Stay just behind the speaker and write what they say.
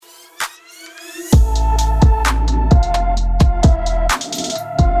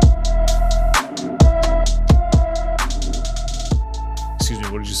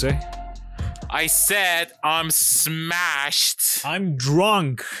say? I said I'm smashed. I'm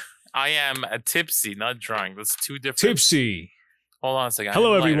drunk. I am tipsy, not drunk. That's two different. Tipsy. Hold on a second.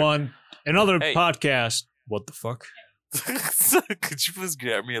 Hello, everyone. Another Hey. podcast. What the fuck? Could you please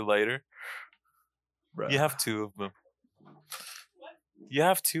grab me a lighter? Bruh. You have two of them. You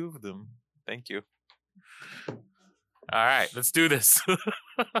have two of them. Thank you. All right, let's do this.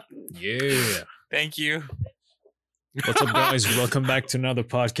 Yeah. Thank you. What's up, guys? Welcome back to another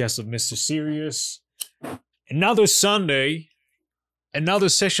podcast of Mr. Serious. Another Sunday. Another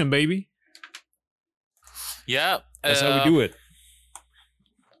session, baby. Yeah. That's how we do it.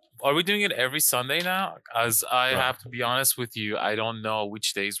 Are we doing it every Sunday now? As I Right. have to be honest with you, I don't know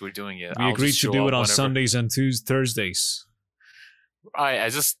which days we're doing it. We I'll agreed just to show do up it on whenever. Sundays and Thursdays. I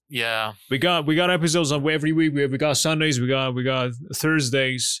just We got episodes on every week. We got Sundays. We got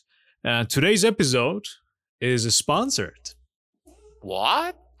Thursdays. Today's episode is sponsored.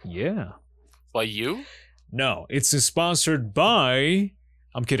 what? Yeah. By you? No, it's sponsored by.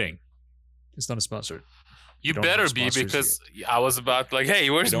 I'm kidding. It's not sponsored. You don't better have be sponsors because I was about like, hey,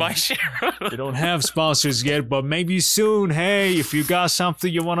 where's don't- my share? We don't have sponsors yet, but maybe soon. Hey, if you got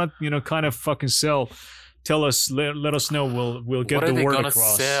something you wanna, kind of fucking sell, tell us. Let us know. We'll get what the are they word gonna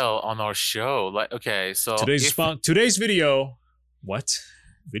across. sell on our show? Like, okay, so Today's video. What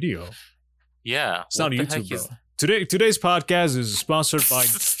video? yeah, It's not what the YouTube, heck bro. is Today's podcast is sponsored by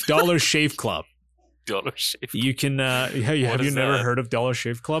Dollar Shave Club. Dollar Shave? You can hey, have What you is never that? heard of Dollar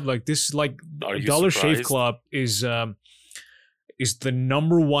Shave Club? Like this, like Are you Dollar Shave surprised? Club is the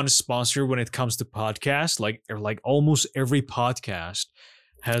number one sponsor when it comes to podcasts. Like almost every podcast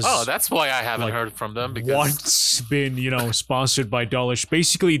has Oh, that's why I haven't like, heard from them because once been sponsored by Dollar.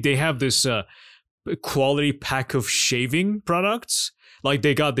 Basically, they have this quality pack of shaving products. Like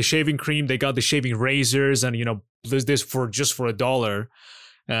they got the shaving cream, they got the shaving razors, and there's this for $1.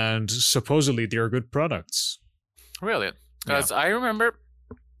 And supposedly they are good products. really, because I remember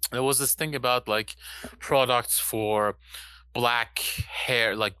there was this thing about like products for black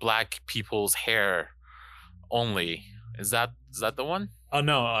hair, like black people's hair only. Is that the one? Oh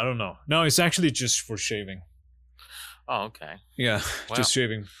no, I don't know. No, it's actually just for shaving. Oh, okay. Yeah, Wow. just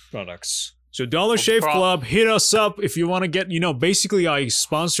shaving products. So Dollar Well, Shave Club, hit us up if you want to get, basically I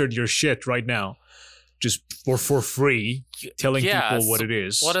sponsored your shit right now. Just for free, telling Yeah, people what so it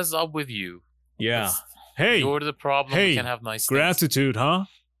is. What is up with you? Yeah. It's- Hey, You're the problem. hey, We can have nice things. gratitude, huh?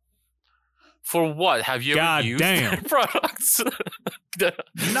 For what? Have you God ever used damn. their products?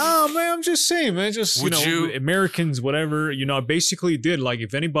 No, man, I'm just saying, man. Just, Would you- Americans, whatever, I basically did. Like,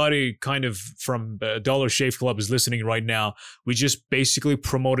 if anybody kind of from Dollar Shave Club is listening right now, we just basically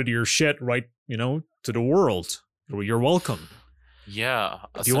promoted your shit right, to the world. You're welcome. Yeah.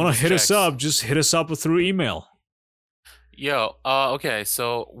 If you want to hit us up, just hit us up through email. Yo, okay,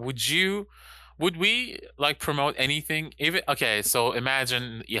 so would we like promote anything? Even okay, so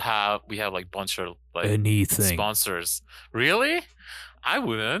imagine we have like bunch of like Anything. sponsors. Really? I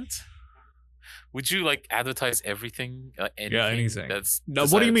wouldn't. Would you like advertise everything? Anything Yeah, anything. That's Now,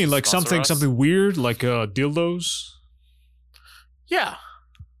 what do you decided mean? to Like sponsor us? something weird, like dildos? Yeah.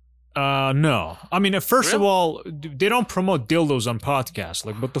 No. I mean, first of Really? all, they don't promote dildos on podcasts.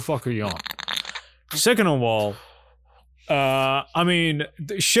 Like, what the fuck are you on? Second of all, I mean,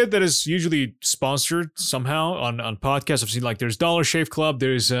 the shit that is usually sponsored somehow on podcasts. I've seen like there's Dollar Shave Club.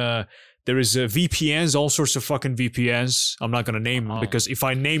 There is VPNs, all sorts of fucking VPNs. I'm not gonna name them Oh. because if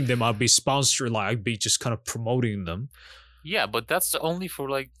I name them, I'd be sponsored. Like I'd be just kind of promoting them. Yeah, but that's only for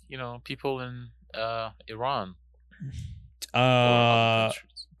like, people in Iran. or other countries.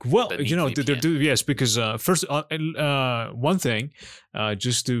 Well, that need they're VPN. yes, because first, one thing,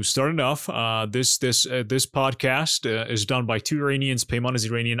 just to start it off, this podcast is done by two Iranians. Payman is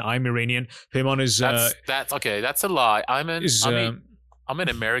Iranian. I'm Iranian. Payman is That's okay. That's a lie. I'm an um,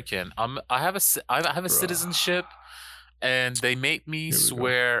 American. I have a citizenship, and they make me Here we go.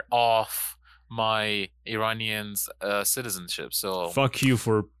 swear off my Iranian's citizenship. So fuck you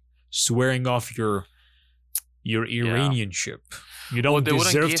for swearing off your Iranianship. You don't they wouldn't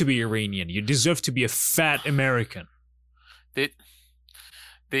deserve give- to be Iranian. You deserve to be a fat American.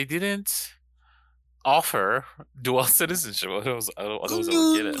 they didn't offer dual citizenship. I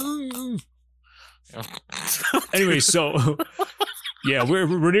don't get it. Anyway, so yeah, we're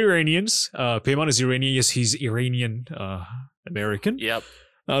the Iranians. Payman is Iranian. Yes, he's Iranian American. Yep.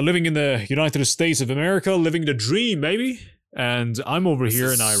 Living in the United States of America, living the dream, baby. And I'm over This here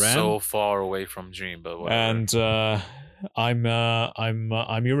is in Iran. so far away from dream, but whatever. And I'm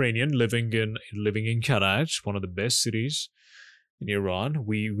Iranian, living in Karaj, one of the best cities in Iran.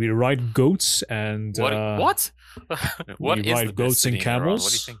 We ride goats and What? What we is ride the best goats city and in Iran? What do you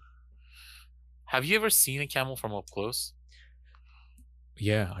camels. think? Have you ever seen a camel from up close?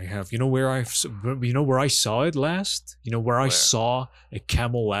 Yeah, I have. You know where I saw it last? You know where I Where? saw a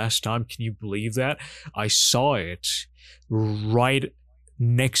camel last time? Can you believe that? I saw it right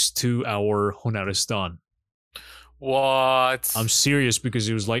next to our Hunaristan. What? I'm serious because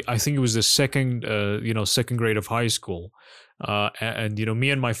it was like I think it was the second grade of high school, and me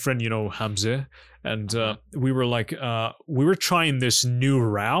and my friend Hamza, and Mhm. we were like we were trying this new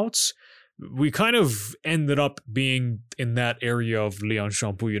route. We kind of ended up being in that area of Lian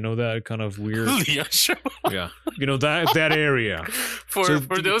Shampu, that kind of weird, Yeah, sure. yeah, that area. For So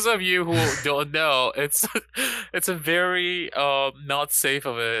those of you who don't know, it's a very not safe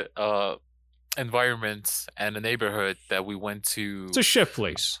of a environment and a neighborhood that we went to it's a chef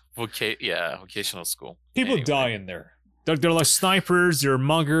place. vocational school. People Anyway. die in there. They're like snipers. They're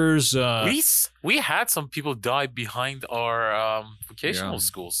muggers. We had some people die behind our vocational Yeah.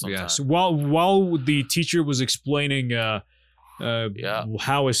 schools Yes. sometimes. While the teacher was explaining Yeah.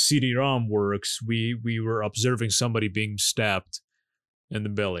 how a CD-ROM works, we were observing somebody being stabbed in the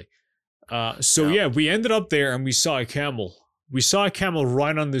belly. So Yeah. we ended up there and we saw a camel. We saw a camel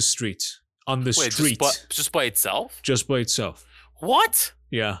right on the street. On the Wait, street, just by itself? just by itself. What?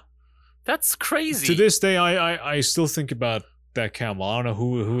 Yeah. That's crazy. To this day, I still think about that camel. I don't know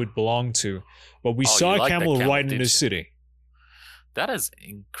who it belonged to, but we Oh, saw you a like that camel camel, right in did the you? city. That is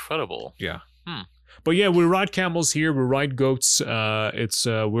incredible. Yeah. Hmm. But yeah, we ride camels here. We ride goats.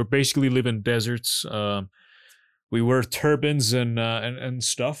 We're basically live in deserts. We wear turbans and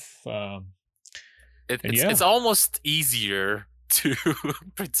stuff. It's almost easier to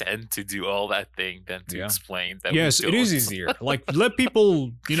pretend to do all that thing than to Yeah. explain that. Yes, we it is don't. easier. Like let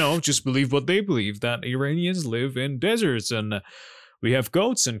people, just believe what they believe, that Iranians live in deserts and we have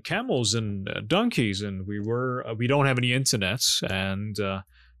goats and camels and donkeys, and we don't have any internet, and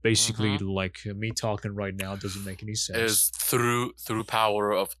basically like me talking right now doesn't make any sense. Is through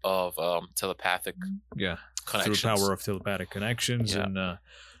power of telepathic Yeah, connections. through power of telepathic connections, Yeah. and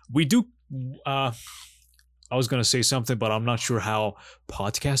we do. I was gonna say something, but I'm not sure how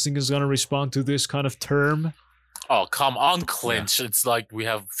podcasting is gonna respond to this kind of term. Oh, come on, Clinch. It's like we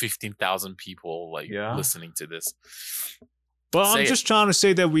have 15,000 people Yeah. listening to this. Well, Say I'm it. just trying to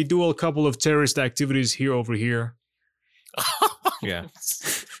say that we do a couple of terrorist activities over here. Yeah.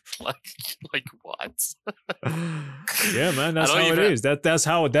 like what? Yeah, man, that's I how don't it even- is. That's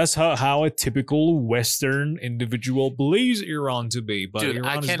how a typical Western individual believes Iran to be, but Dude,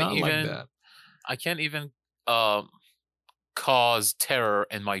 Iran is not like that. I can't even cause terror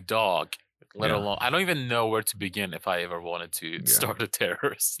in my dog, let Yeah. alone I don't even know where to begin if I ever wanted to Yeah. start a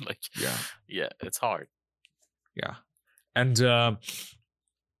terrorist. Yeah, Yeah, it's hard. yeah, and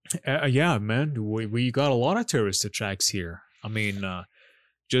yeah, man, we got a lot of terrorist attacks here. I mean,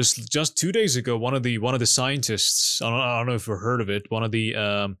 just 2 days ago, one of the scientists, I don't know if you've heard of it, one of the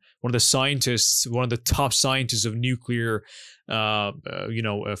scientists, one of the top scientists of nuclear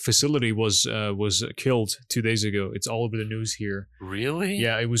facility was killed 2 days ago. It's all over the news here. Really?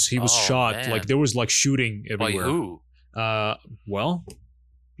 Yeah, he was Oh, shot. man. Like there was like shooting By everywhere. who? Well,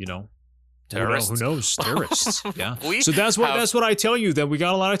 Terrorists? Who knows? Terrorists. Yeah. We So that's have- what I tell you, that we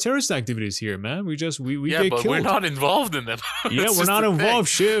got a lot of terrorist activities here, man. We yeah, get but killed. we're not involved in them. Yeah, It's we're just not the thing. involved.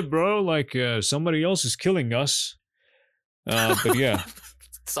 Shit, bro. Like somebody else is killing us. But yeah,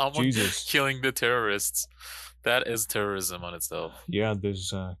 Someone Jesus. killing the terrorists. That is terrorism on itself. Yeah,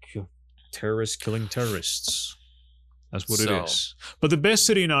 there's terrorists killing terrorists. That's what So- it is. But the best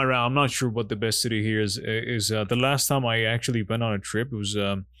city in Iran, I'm not sure what the best city here is. The last time I actually went on a trip, it was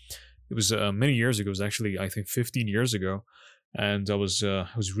many years ago. It was actually, I think, 15 years ago, and I was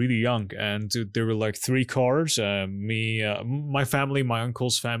really young. And there were like 3 cars: me, my family, my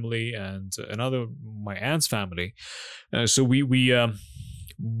uncle's family, and my aunt's family. So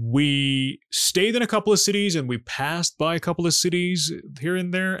we stayed in a couple of cities, and we passed by a couple of cities here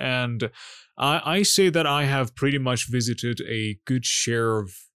and there. And I say that I have pretty much visited a good share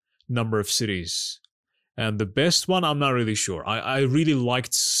of number of cities. And the best one, I'm not really sure. I really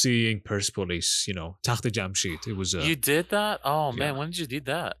liked seeing Persepolis, Takht Jamshid. It was You did that? Oh man, yeah. when did you do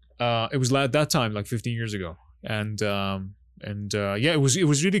that? it was at that time, like 15 years ago, and yeah, it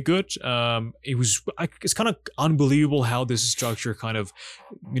was really good. It's kind of unbelievable how this structure kind of,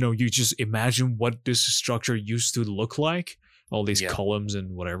 you just imagine what this structure used to look like, all these Yeah. columns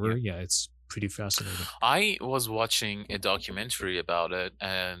and whatever. Yeah, it's pretty fascinating. I was watching a documentary about it,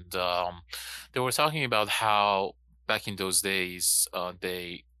 and they were talking about how back in those days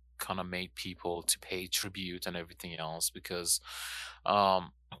they kind of made people to pay tribute and everything else, because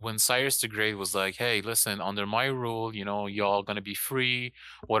um, when Cyrus the Great was like, "Hey, listen, under my rule, y'all gonna be free.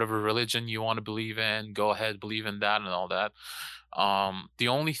 Whatever religion you want to believe in, go ahead, believe in that and all that." The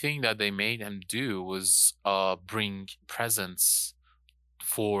only thing that they made him do was bring presents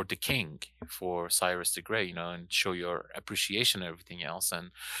for the king, for Cyrus the Great, and show your appreciation and everything else.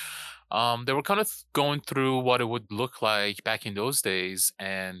 And they were kind of going through what it would look like back in those days,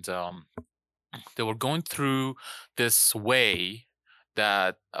 and they were going through this way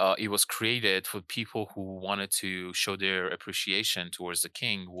that it was created for people who wanted to show their appreciation towards the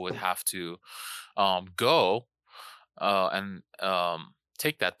king would have to go and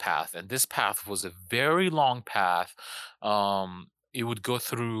take that path. And this path was a very long path. It would go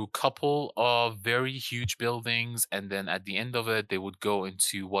through a couple of very huge buildings, and then at the end of it, they would go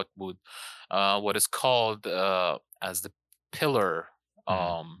into what is called as the pillar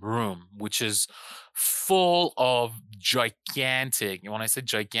room, which is full of gigantic. And when I say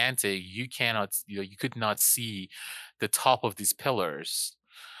gigantic, you could not see the top of these pillars.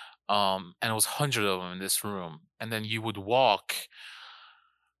 And it was hundreds of them in this room. And then you would walk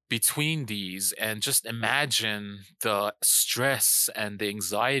between these and just imagine the stress and the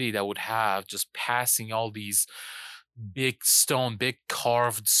anxiety that would have just passing all these big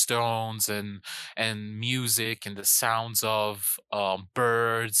carved stones, and music and the sounds of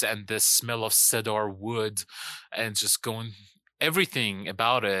birds and the smell of cedar wood, and just going everything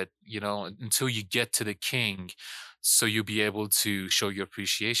about it, until you get to the king, so you'll be able to show your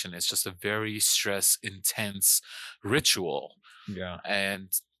appreciation. It's just a very stress intense ritual. Yeah.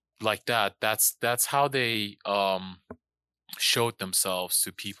 And like that's how they showed themselves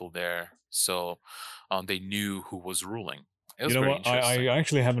to people there, so they knew who was ruling. It was very interesting. I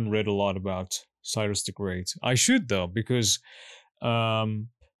actually haven't read a lot about Cyrus the Great. I should though, because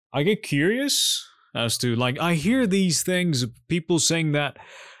I get curious as to, like, I hear these things, people saying that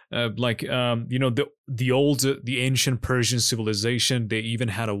the ancient Persian civilization, they even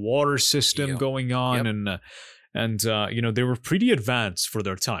had a water system going on. Yep. And they were pretty advanced for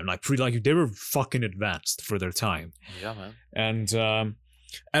their time, they were fucking advanced for their time. Yeah, man.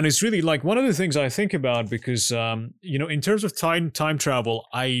 And it's really like one of the things I think about, because in terms of time travel,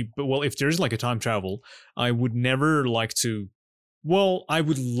 if there's like a time travel, I would never like to. Well, I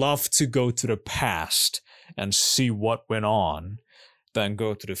would love to go to the past and see what went on, than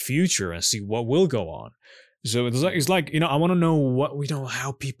go to the future and see what will go on. So it's like I want to know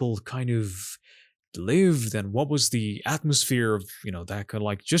how people kind of lived, and what was the atmosphere of that kind of,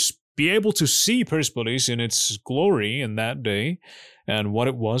 like, just be able to see Persepolis in its glory in that day, and what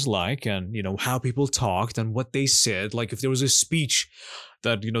it was like, and how people talked and what they said. Like, if there was a speech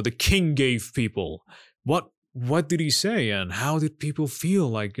that the king gave people, what did he say, and how did people feel,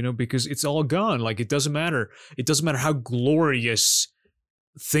 like, because it's all gone. Like, it doesn't matter how glorious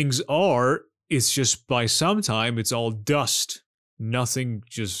things are. It's just, by some time, it's all dust. Nothing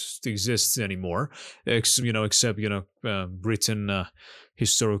just exists anymore, except written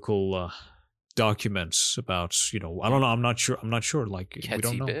historical documents about I don't know. I'm not sure. Like, we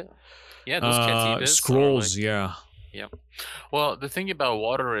don't know. Yeah, those Ketibas scrolls. Yeah. Well, the thing about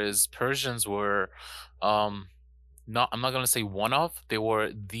water is Persians were I'm not gonna say one of. They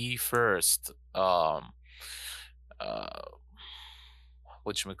were the first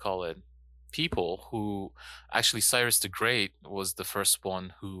whatchamacallit, people who actually, Cyrus the Great was the first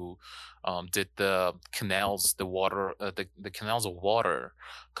one who did the canals, the water, the canals of water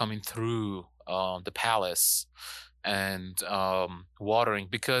coming through the palace, and watering,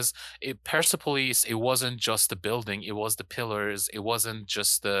 because Persepolis, it wasn't just the building, it was the pillars, it wasn't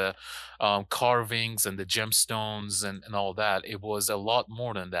just the carvings and the gemstones and all that. It was a lot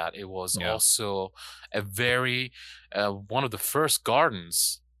more than that. It was also a very one of the first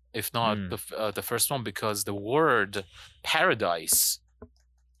gardens, if not the first one, because the word paradise,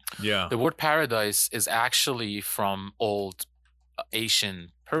 the word paradise is actually from old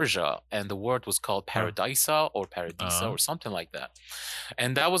Asian Persia, and the word was called paradisa or paradisa or something like that.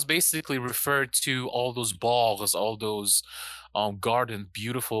 And that was basically referred to all those baghs, all those garden,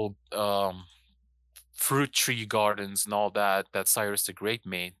 beautiful fruit tree gardens and all that Cyrus the Great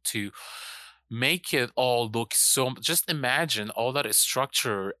made to make it all look so. Just imagine all that is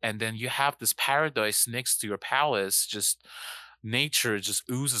structure, and then you have this paradise next to your palace. Just nature just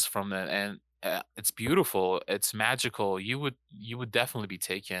oozes from it, and it's beautiful, it's magical. You would definitely be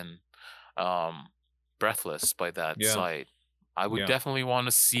taken breathless by that sight. I would definitely want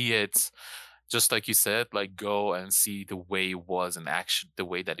to see it just like you said, like go and see the way it was and action, the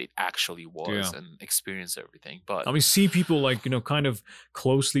way that it actually was, Yeah. and experience everything. But I mean, see people like, kind of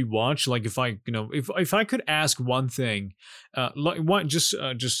closely watch. Like if I, if I could ask one thing, like one, just,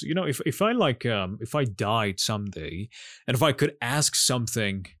 if I like, if I died someday and if I could ask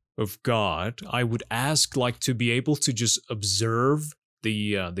something of God, I would ask like to be able to just observe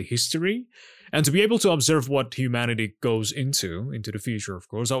the history and to be able to observe what humanity goes into the future. Of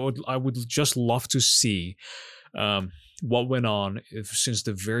course, I would just love to see what went on since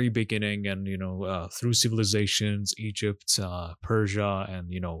the very beginning, and through civilizations, Egypt, Persia,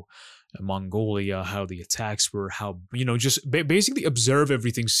 and Mongolia, how the attacks were, how just basically observe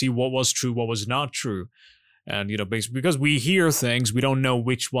everything, see what was true, what was not true, and basically because we hear things, we don't know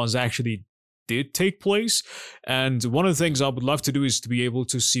which ones actually did take place. And one of the things I would love to do is to be able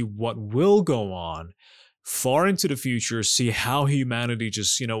to see what will go on far into the future, see how humanity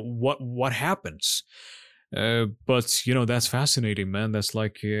just what happens. But that's fascinating, man. That's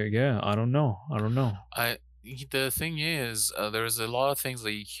like, yeah, I don't know. The thing is, there's a lot of things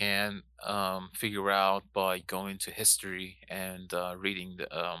that you can figure out by going to history and reading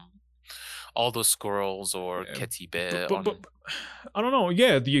all those scrolls or Yeah, Ketibe but I don't know.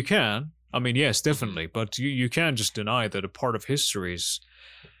 Yeah, you can. I mean, yes, Mhm. definitely. But you can't just deny that a part of history is,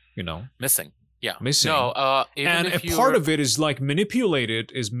 Missing. Yeah. missing. No, even And a if part you're of it is like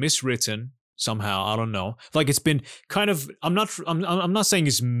manipulated, is miswritten somehow. I don't know. Like it's been kind of. I'm not saying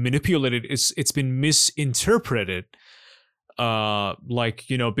it's manipulated. It's been misinterpreted. Like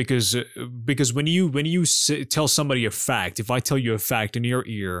because when you tell somebody a fact, if I tell you a fact in your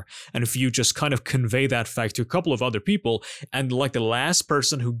ear, and if you just kind of convey that fact to a couple of other people, and like the last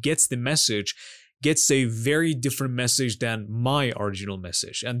person who gets the message gets a very different message than my original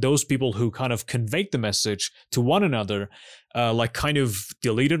message, and those people who kind of conveyed the message to one another like kind of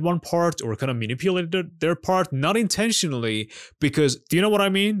deleted one part or kind of manipulated their part, not intentionally, because do you know what I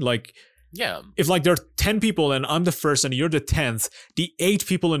mean? Like yeah. if like there are 10 people and I'm the first and you're the 10th, the 8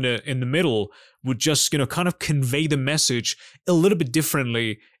 people in the middle would just kind of convey the message a little bit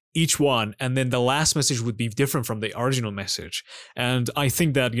differently, each one, and then the last message would be different from the original message. And I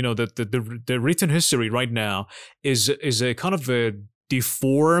think that that the written history right now is a kind of a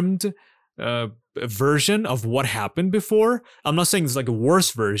deformed version of what happened before. I'm not saying it's like a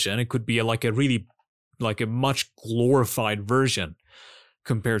worse version. It could be like a really like a much glorified version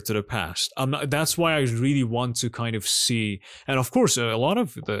compared to the past. That's why I really want to kind of see, and of course, a lot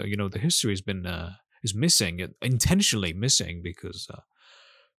of the the history has been is missing, intentionally missing, because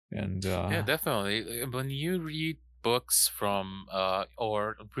Yeah, definitely. When you read books from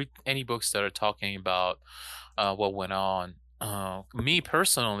or read any books that are talking about what went on, me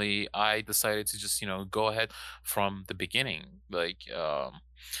personally, I decided to just go ahead from the beginning. Like,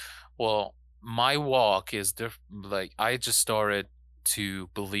 well, my walk is like I just started to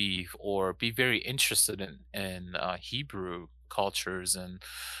believe or be very interested in Hebrew cultures and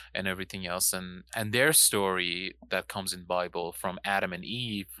everything else, and their story that comes in Bible from Adam and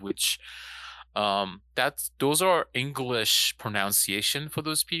Eve, which those are English pronunciation for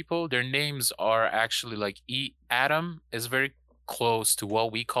those people. Their names are actually like Adam is very close to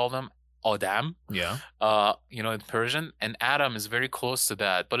what we call them, Adam, yeah, in Persian, and Adam is very close to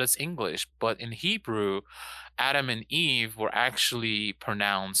that, but it's English. But in Hebrew, Adam and Eve were actually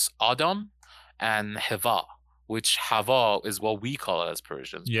pronounced Adam and Hava, which Hava is what we call it as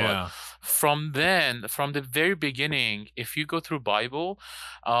Persians. yeah, But from the very beginning, if you go through Bible,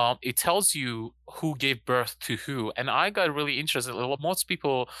 it tells you who gave birth to who. And I got really interested. Most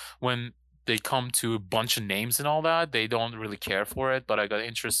people, when they come to a bunch of names and all that, they don't really care for it, but I got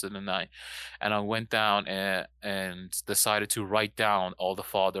interested in that, and I went down and decided to write down all the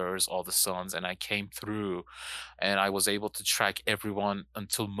fathers, all the sons, and I came through, and I was able to track everyone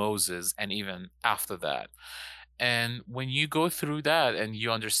until Moses, and even after that. And when you go through that and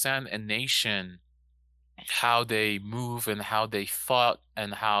you understand a nation, how they move and how they fought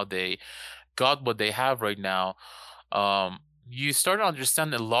and how they got what they have right now, you start to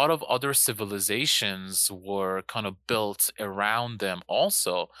understand a lot of other civilizations were kind of built around them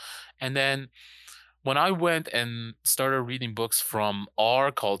also. And then when I went and started reading books from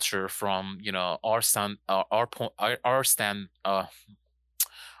our culture, from our stand, our stand,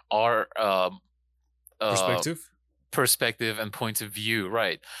 our uh, perspective. perspective and point of view,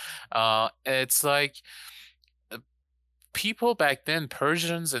 right? It's like people back then,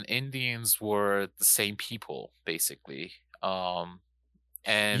 Persians and Indians were the same people, basically. Yeah,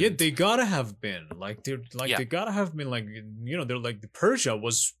 And they gotta have been like yeah, they gotta have been like they're like the Persia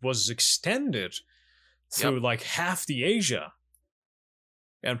was extended yep. through like half the Asia,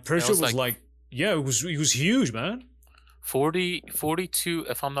 and It Persia was was like like Yeah, it was huge, man. 42,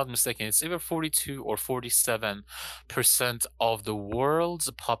 if I'm not mistaken, it's either 42 or 47% of the world's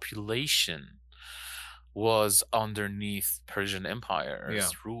population was underneath Persian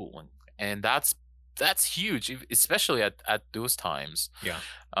Empire's rule. And that's huge, especially at those times. Yeah.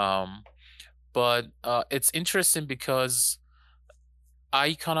 But it's interesting because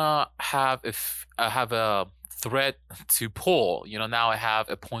I kind of I have a thread to pull. Now I have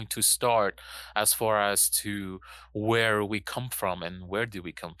a point to start as far as to where we come from and where do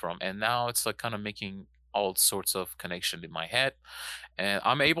we come from. And now it's like kind of making all sorts of connection in my head. And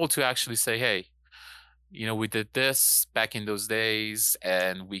I'm able to actually say, hey, we did this back in those days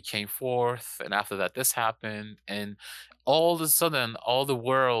and we came forth. And after that, this happened. And all of a sudden, all the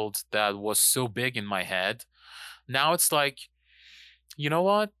world that was so big in my head, now it's like, you know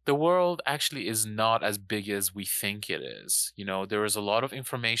what? The world actually is not as big as we think it is. There is a lot of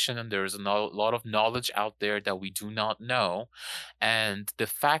information and there is a lot of knowledge out there that we do not know. And the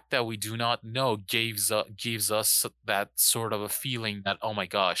fact that we do not know gives us that sort of a feeling that, oh my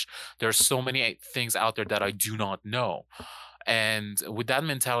gosh, there's so many things out there that I do not know. And with that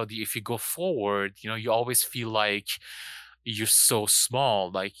mentality, if you go forward, you always feel like you're so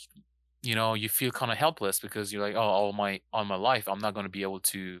small. Like, you feel kind of helpless because you're like, oh, all my life, I'm not going to be able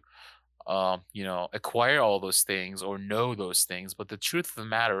to, acquire all those things or know those things. But the truth of the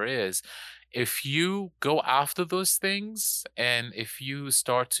matter is, if you go after those things and if you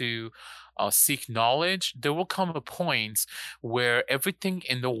start to seek knowledge, there will come a point where everything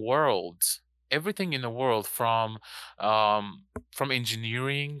in the world from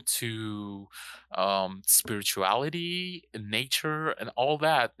engineering to spirituality, nature, and all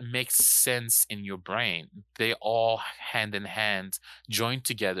that makes sense in your brain. They all hand in hand join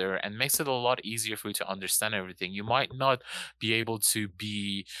together and makes it a lot easier for you to understand everything. You might not be able to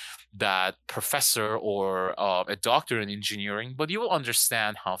be that professor or a doctor in engineering, but you will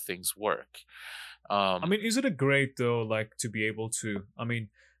understand how things work. I mean, isn't it great though, like to be able to? I mean,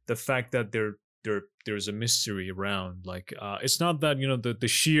 the fact that there's a mystery around, like it's not that the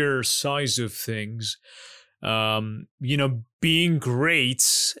sheer size of things, being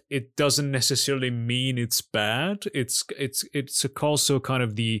great, it doesn't necessarily mean it's bad. It's also kind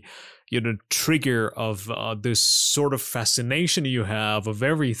of the trigger of this sort of fascination you have of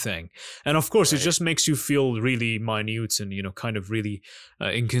everything. And of course, Right. it just makes you feel really minute and kind of really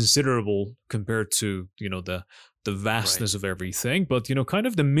inconsiderable compared to the vastness of everything. But kind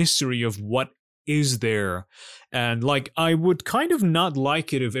of the mystery of what is there. And like, I would kind of not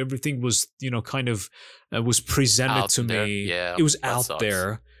like it if everything was kind of was presented Out to there. me. Yeah, It was that out sucks.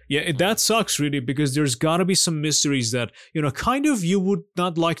 there. Yeah, that sucks really, because there's got to be some mysteries that kind of you would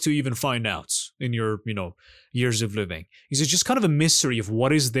not like to even find out in your years of living. It's just kind of a mystery of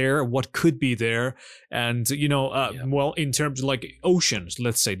what is there, what could be there. And well, in terms of like oceans,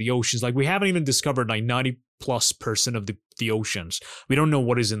 let's say the oceans, like we haven't even discovered like 90+% of the oceans. We don't know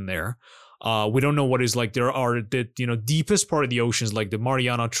what is in there. We don't know what is like. There are the deepest part of the oceans, like the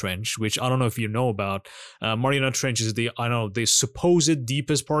Mariana Trench, which I don't know if you know about. Mariana Trench is the supposed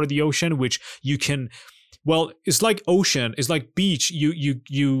deepest part of the ocean, which you can. Well, it's like ocean. It's like beach. You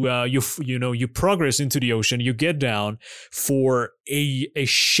progress into the ocean. You get down for a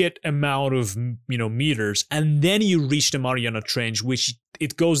shit amount of meters, and then you reach the Mariana Trench, which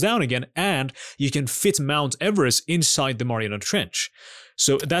it goes down again, and you can fit Mount Everest inside the Mariana Trench.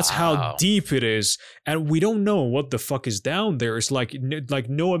 So that's how deep it is, and we don't know what the fuck is down there. It's like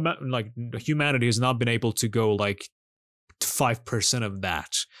no amount, like humanity has not been able to go like 5% of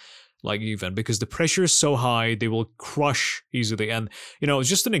that, like even because the pressure is so high, they will crush easily. And it's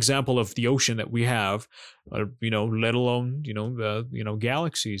just an example of the ocean that we have, let alone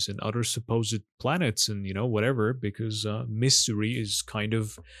galaxies and other supposed planets and whatever. Because mystery is kind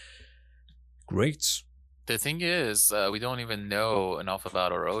of great. The thing is, we don't even know enough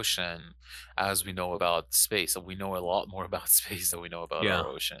about our ocean as we know about space. And we know a lot more about space than we know about our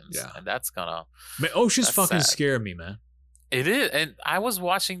oceans. Yeah. And that's kind of... Man, oceans fucking sad. scare me, man. It is. And I was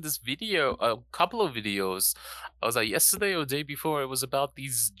watching this video, a couple of videos. I was like, yesterday or the day before, it was about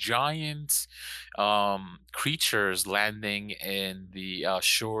these giant creatures landing in the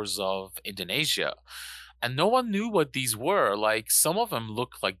shores of Indonesia. And no one knew what these were. Like, some of them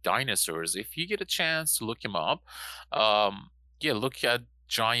look like dinosaurs. If you get a chance to look them up, look at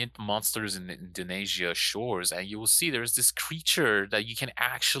giant monsters in the Indonesia shores, and you will see there's this creature that you can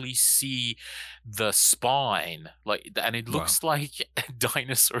actually see the spine, and it looks like a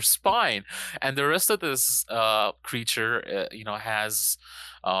dinosaur spine. And the rest of this creature, has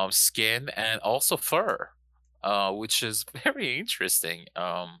skin and also fur, which is very interesting.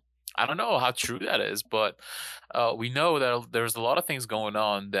 I don't know how true that is, but we know that there's a lot of things going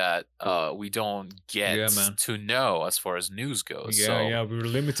on that we don't Yeah, get man. to know as far as news goes. Yeah, So yeah, we were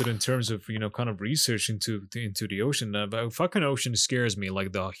limited in terms of kind of research into the ocean. But fucking ocean scares me,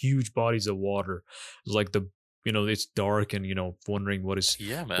 like the huge bodies of water, like the it's dark and wondering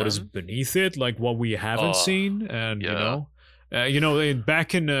yeah, what is man. beneath it, like what we haven't Oh, seen, and yeah.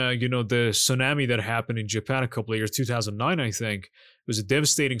 back in the tsunami that happened in Japan a couple of years, 2009, I think. It was a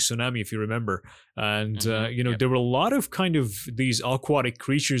devastating tsunami, if you remember, and Yep. there were a lot of kind of these aquatic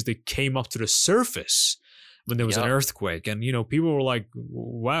creatures that came up to the surface when there was an Yep. earthquake, and people were like,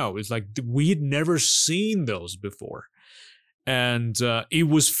 wow, it's like we had never seen those before. And it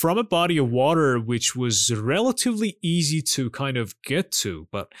was from a body of water which was relatively easy to kind of get to,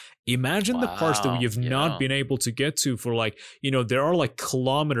 but imagine the parts that we Wow. have not Yeah. been able to get to for, like, there are like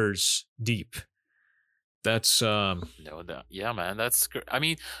kilometers deep. That's No, that yeah, man. I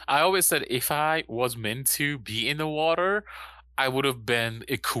mean, I always said if I was meant to be in the water, I would have been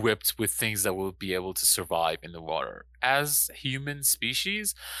equipped with things that would be able to survive in the water. As human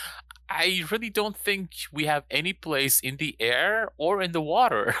species, I really don't think we have any place in the air or in the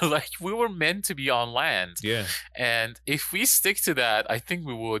water. Like we were meant to be on land. yeah, And if we stick to that, I think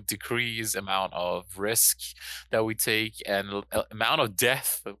we would decrease amount of risk that we take and amount of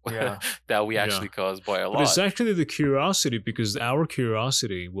death yeah, that we yeah. actually cause by a But it's lot. actually the curiosity, because our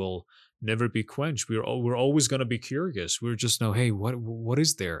curiosity will never be quenched. We're always going to be curious. We're just know, hey, what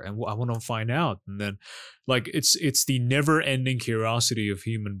is there, and I want to find out. And then, like, it's the never ending curiosity of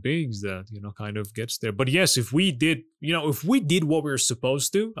human beings that kind of gets there. But yes, if we did what we were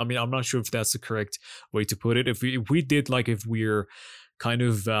supposed to, I mean, I'm not sure if that's the correct way to put it. If we did, like, if we're kind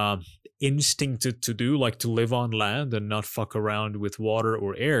of instincted to do, like, to live on land and not fuck around with water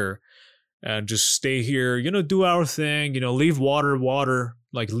or air, and just stay here, do our thing, leave water,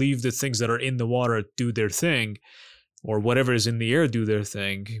 like, leave the things that are in the water do their thing, or whatever is in the air do their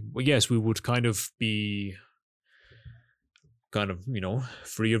thing. Well, yes, we would kind of be kind of,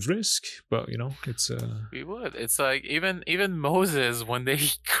 free of risk, but it's We would. It's like even Moses when they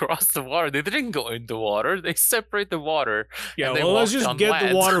crossed the water, they didn't go in the water. They separate the water yeah, and they well, let's walked just on get the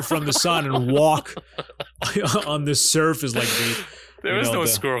land. water from the sun and walk on the surface, like the There was no the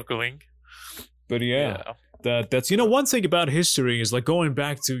snorkeling. but yeah. Yeah. That's one thing about history is, like, going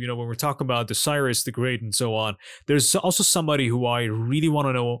back to when we're talking about the Cyrus the Great and so on. There's also somebody who I really want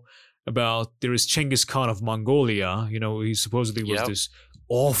to know about. There is Genghis Khan of Mongolia. He supposedly was Yep. this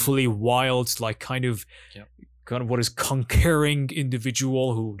awfully wild, like, Yep. kind of what is conquering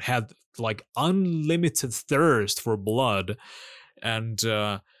individual who had, like, unlimited thirst for blood, and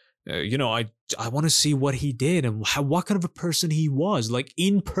I want to see what he did and what kind of a person he was. Like,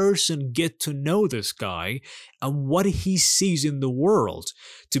 in person, get to know this guy and what he sees in the world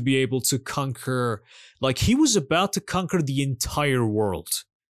to be able to conquer. Like, he was about to conquer the entire world,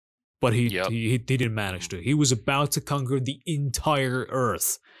 but he Yep. he, he didn't manage to. He was about to conquer the entire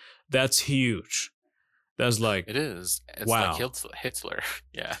Earth. That's huge. That's like, It is. It's wow. like Hitler.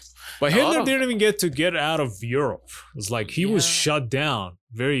 Yeah. But A lot Hitler of didn't even get out of Europe. It's like he was yeah. shut down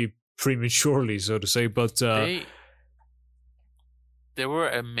very prematurely, so to say. But There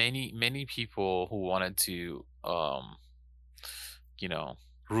were many people who wanted to you know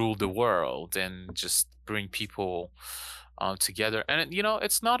rule the world and just bring people together. And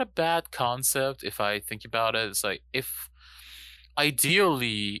it's not a bad concept if I think about it. It's like, if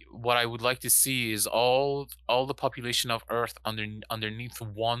ideally what I would like to see is all the population of Earth underneath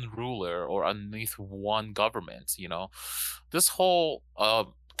one ruler or underneath one government. This whole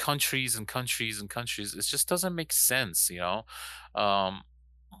countries and countries and countries, it just doesn't make sense. um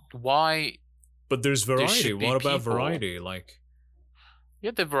why but there's there variety. should be What about people. variety? Like,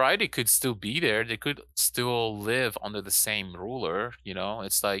 Yeah, the variety could still be there. They could still live under the same ruler.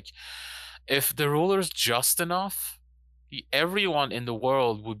 It's like, if the ruler's just enough, everyone in the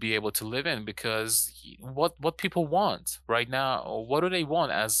world would be able to live in, because what people want right now, or what do they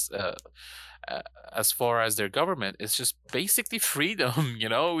want uh, as far as their government? It's just basically freedom.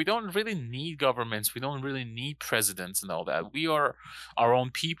 We don't really need governments. We don't really need presidents and all that. We are our own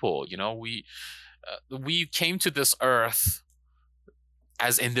people. We came to this earth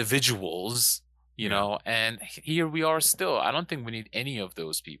as individuals, yeah. and here we are still. I don't think we need any of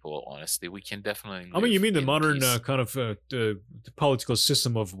those people, honestly. We can definitely I mean, you live mean the in modern peace. kind of the political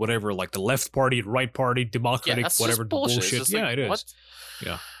system of whatever, like the left party, right party, Yeah, democratic, that's whatever just the bullshit. It's bullshit. just Yeah, like, it what? is.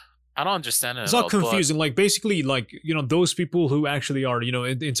 Yeah. I don't understand it It's at all all. But confusing. Like, basically, like, those people who actually are,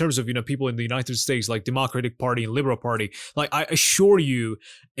 in terms of, people in the United States, like Democratic Party and Liberal Party, like, I assure you,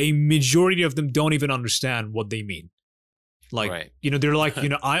 a majority of them don't even understand what they mean. Like, Right. they're like,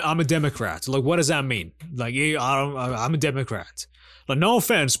 I'm a Democrat. Like, what does that mean? Like, yeah, I'm a Democrat. Like, no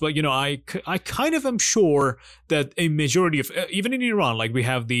offense, but I kind of am sure that a majority of even in Iran, like we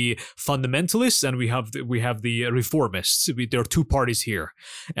have the fundamentalists and we have the reformists. There are two parties here,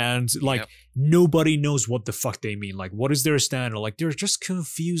 and like Yep. nobody knows what the fuck they mean. Like, what is their standard? Like, they're just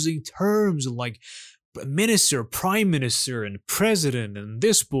confusing terms, like minister, prime minister, and president, and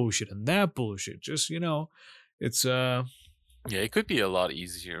this bullshit and that bullshit. Just it's Yeah, it could be a lot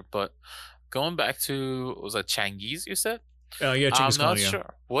easier. But going back to, was that Changiz you said? yeah, I'm Genghis Khan. not Yeah,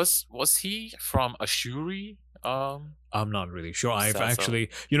 sure. Was he from Ashuri? I'm not really sure. I've Is so? actually,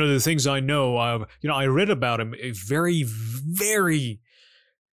 the things I know, I read about him. A very, very,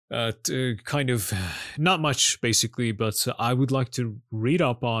 kind of, not much basically, but I would like to read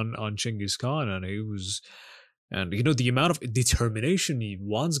up on Genghis Khan, and he was, and the amount of determination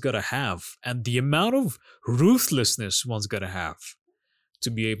one's gotta have, and the amount of ruthlessness one's gotta have to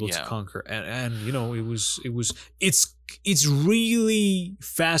be able to Yeah. conquer, and it's really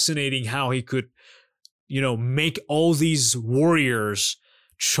fascinating how he could make all these warriors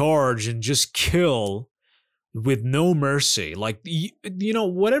charge and just kill with no mercy. Like,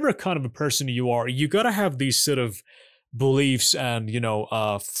 whatever kind of a person you are, you gotta have these sort of beliefs and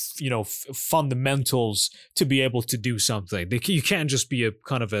fundamentals to be able to do something. You can't just be a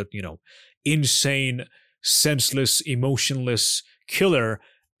kind of a insane, senseless, emotionless killer.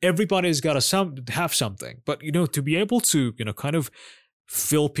 Everybody's got to have something, but to be able to kind of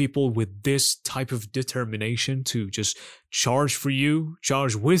fill people with this type of determination to just charge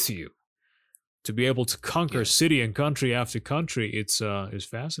with you, to be able to conquer Yeah. city and country after country, it's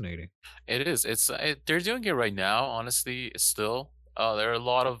fascinating. It is. They're doing it right now. Honestly, still, there are a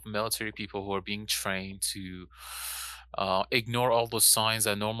lot of military people who are being trained to ignore all those signs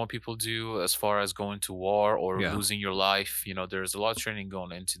that normal people do, as far as going to war or Yeah. losing your life. There's a lot of training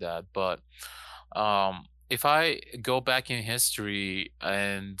going into that. But if I go back in history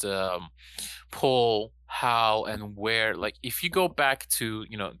and pull how and where, like if you go back to,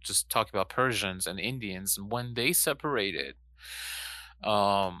 just talk about Persians and Indians when they separated,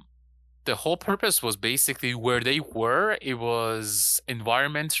 um the whole purpose was basically where they were. It was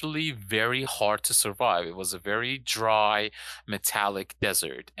environmentally very hard to survive. It was a very dry, metallic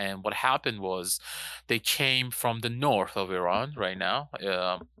desert. And what happened was they came from the north of Iran right now.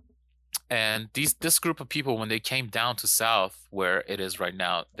 And this group of people, when they came down to south, where it is right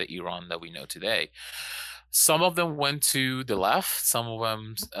now, the Iran that we know today, some of them went to the left, some of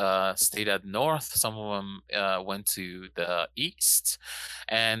them stayed at north, some of them went to the east,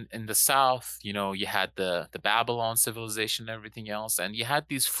 and in the south, you had the Babylon civilization and everything else, and you had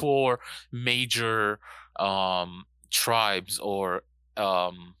these four major tribes or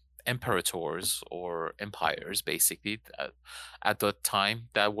imperators or empires, basically, at the time,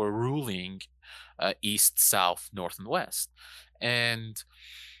 that were ruling east, south, north, and west. And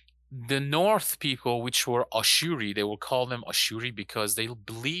the North people, which were Ashuri, they will call them Ashuri because they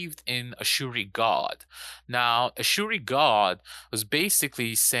believed in Ashuri god. Now, Ashuri god was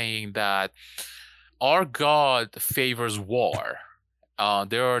basically saying that our god favors war.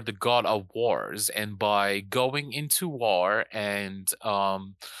 They are the god of wars, and by going into war and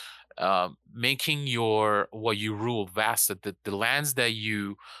making what you rule vast, the lands that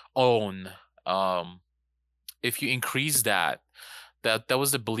you own, if you increase that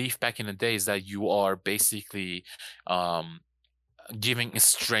was the belief back in the days, that you are basically giving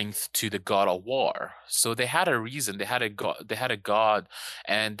strength to the god of war. So they had a reason, they had a god,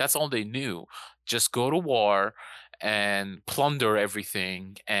 and that's all they knew. Just go to war and plunder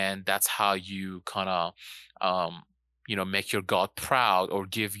everything, and that's how you kind of make your god proud, or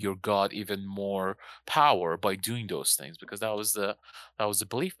give your god even more power by doing those things, because that was the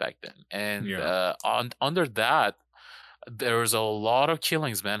belief back then. And Yeah. under that, there was a lot of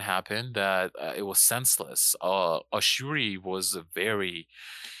killings, man, happened, that it was senseless. Ashuri was a very,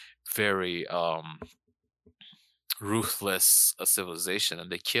 very ruthless civilization,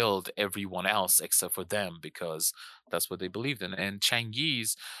 and they killed everyone else except for them, because that's what they believed in. And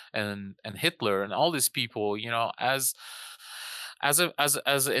Changiz and Hitler and all these people, as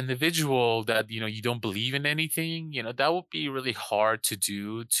an individual that you don't believe in anything, that would be really hard to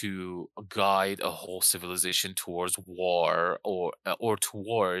do, to guide a whole civilization towards war, or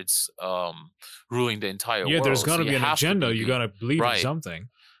towards ruling the entire Yeah, there's world. got So to you be an have to agenda. You got believe. to believe in Right. something.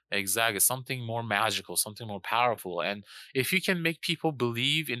 Exactly. Something more magical, something more powerful. And if you can make people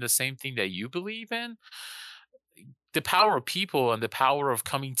believe in the same thing that you believe in, the power of people and the power of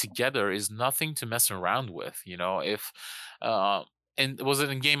coming together is nothing to mess around with. If uh and was it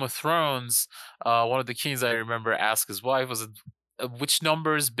in Game of Thrones? One of the kings I remember asked his wife, was it which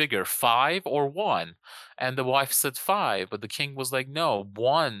number is bigger, 5 or 1? And the wife said 5, but the king was like, no,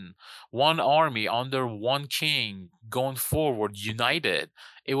 one army under one king going forward, united,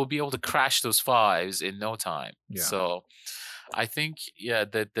 it will be able to crash those 5s in no time. Yeah. So I think, yeah,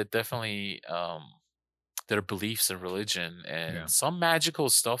 that definitely their beliefs and religion and some magical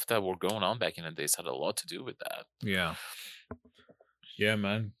stuff that were going on back in the days had a lot to do with that. Yeah. Yeah,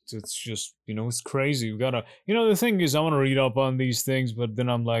 man. It's just, it's crazy. We gotta, the thing is, I want to read up on these things, but then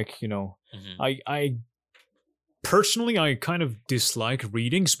I'm like, I personally, I kind of dislike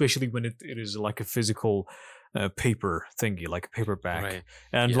reading, especially when it is like a physical paper thingy, like a paperback. Right.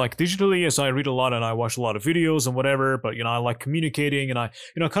 And like digitally, yes, I read a lot and I watch a lot of videos and whatever, but I like communicating, and I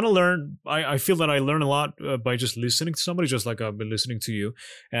kind of learn. I feel that I learn a lot by just listening to somebody, just like I've been listening to you,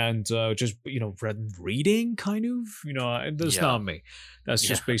 and just reading kind of, that's not me. That's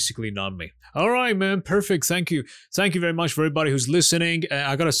just basically not me. All right, man. Perfect. Thank you very much for everybody who's listening.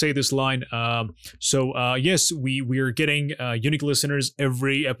 I gotta say this line. So yes, we are getting unique listeners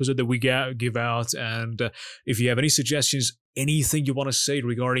every episode that we give out, and if you have any suggestions, anything you want to say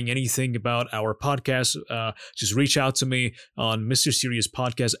regarding anything about our podcast, just reach out to me on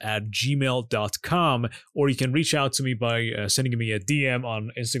mrseriospodcast@gmail.com, or you can reach out to me by sending me a DM on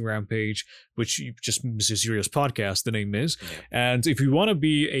Instagram page, which just Mr. Serious Podcast, the name is. And if you want to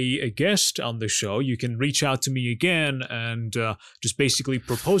be a guest on the show, you can reach out to me again and just basically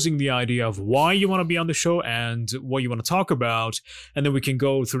proposing the idea of why you want to be on the show and what you want to talk about, and then we can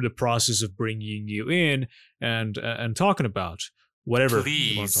go through the process of bringing you in and talking about whatever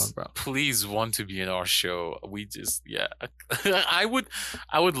you want to talk about. Please want to be in our show. We just I would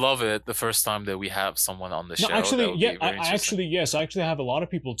love it the first time that we have someone on the show. Actually, I actually have a lot of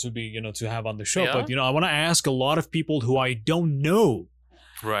people to be to have on the show, but I want to ask a lot of people who I don't know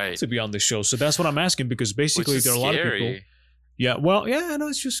to be on the show. So that's what I'm asking, because basically there are a lot of people. Yeah, well, I know,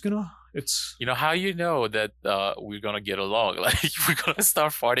 it's just it's how that we're gonna get along. Like, we're gonna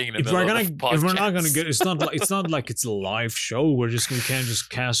start farting in the middle of the podcast. If we're not gonna get, it's not like it's a live show. We can't just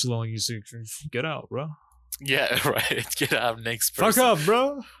cancel and you say, get out, bro. Yeah, right. Get out next person. Fuck up,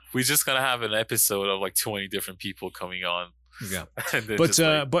 bro. We're just gonna have an episode of like 20 different people coming on. Yeah, but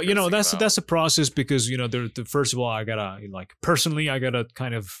that's a process, because first of all, I gotta personally, I gotta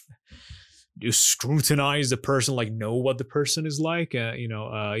kind of scrutinize the person, know what the person is like,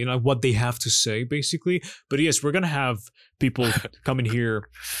 what they have to say, basically. But yes, we're gonna have people come in here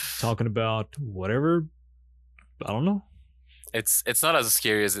talking about whatever. I don't know. It's not as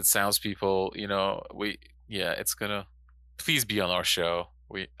scary as it sounds, people. It's gonna. Please be on our show.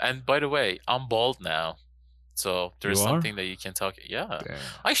 And by the way, I'm bald now, so there's something that you can talk. Yeah, damn.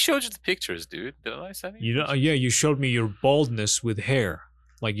 I showed you the pictures, dude. Didn't I send you? You showed me your baldness with hair.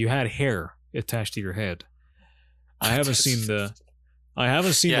 Like, you had hair attached to your head. I haven't seen the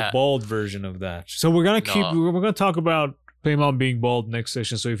bald version of that. So we're gonna we're gonna talk about Paimon being bald next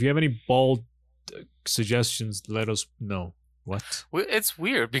session. So if you have any bald suggestions, let us know. What? Well, it's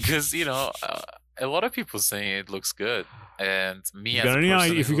weird because a lot of people saying it looks good, and me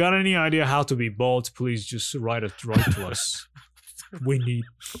if you got any idea how to be bald, please just write to us. We need.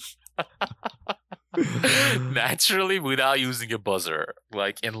 Naturally, without using a buzzer,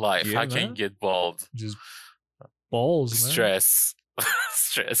 like in life. How can you get bald? Just balls, man.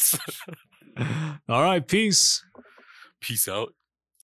 Stress. All right, peace out.